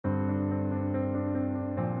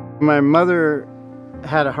My mother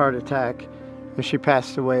had a heart attack, and she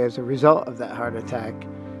passed away as a result of that heart attack.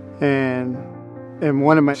 And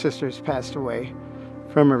one of my sisters passed away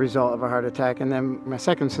from a result of a heart attack. And then my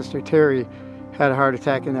second sister, Terry, had a heart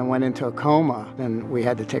attack and then went into a coma, and we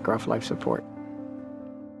had to take her off life support.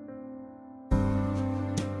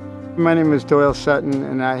 My name is Doyle Sutton,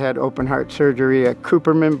 and I had open heart surgery at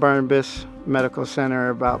Cooperman Barnabas Medical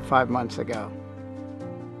Center about 5 months ago.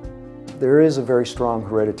 There is a very strong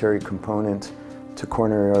hereditary component to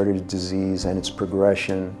coronary artery disease and its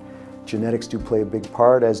progression. Genetics do play a big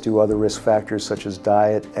part, as do other risk factors such as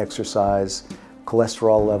diet, exercise,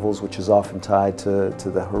 cholesterol levels, which is often tied to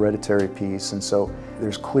the hereditary piece. And so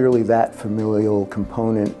there's clearly that familial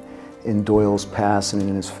component in Doyle's past and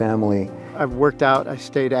in his family. I've worked out, I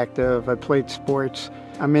stayed active, I played sports.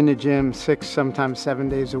 I'm in the gym 6, sometimes 7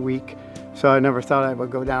 days a week. So I never thought I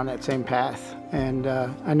would go down that same path. And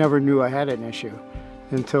I never knew I had an issue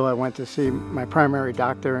until I went to see my primary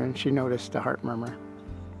doctor, and she noticed the heart murmur.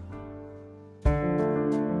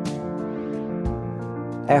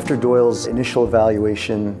 After Doyle's initial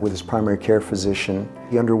evaluation with his primary care physician,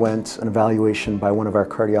 he underwent an evaluation by one of our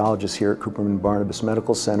cardiologists here at Cooperman Barnabas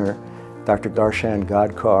Medical Center, Dr. Darshan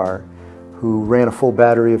Godkar, who ran a full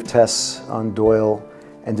battery of tests on Doyle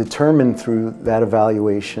and determined through that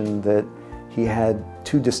evaluation that he had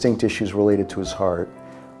 2 distinct issues related to his heart.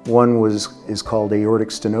 One is called aortic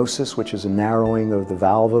stenosis, which is a narrowing of the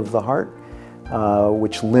valve of the heart,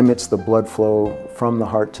 which limits the blood flow from the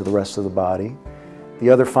heart to the rest of the body. The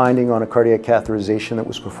other finding on a cardiac catheterization that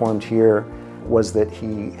was performed here was that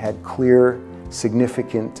he had clear,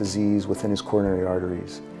 significant disease within his coronary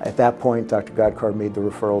arteries. At that point, Dr. Godkar made the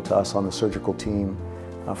referral to us on the surgical team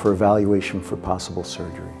for evaluation for possible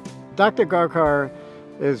surgery. Dr. Godkar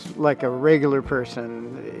is like a regular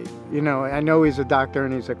person. You know, I know he's a doctor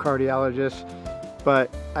and he's a cardiologist,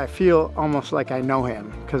 but I feel almost like I know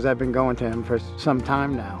him because I've been going to him for some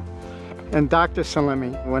time now. And Dr.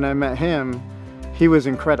 Salemi, when I met him, he was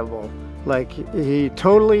incredible. Like, he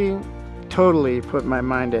totally put my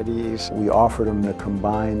mind at ease. We offered him a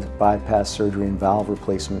combined bypass surgery and valve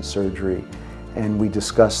replacement surgery, and we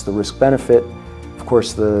discussed the risk-benefit. Of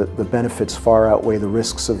course, the benefits far outweigh the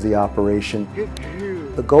risks of the operation.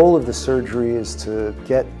 The goal of the surgery is to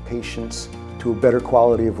get patients to a better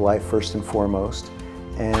quality of life first and foremost,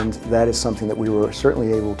 and that is something that we were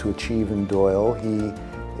certainly able to achieve in Doyle. He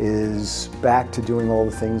is back to doing all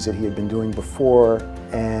the things that he had been doing before,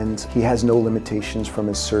 and he has no limitations from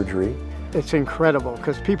his surgery. It's incredible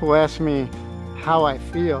because people ask me how I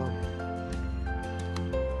feel.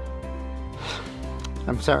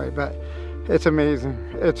 I'm sorry, but it's amazing.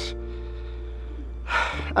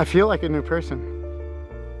 I feel like a new person.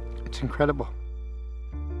 It's incredible.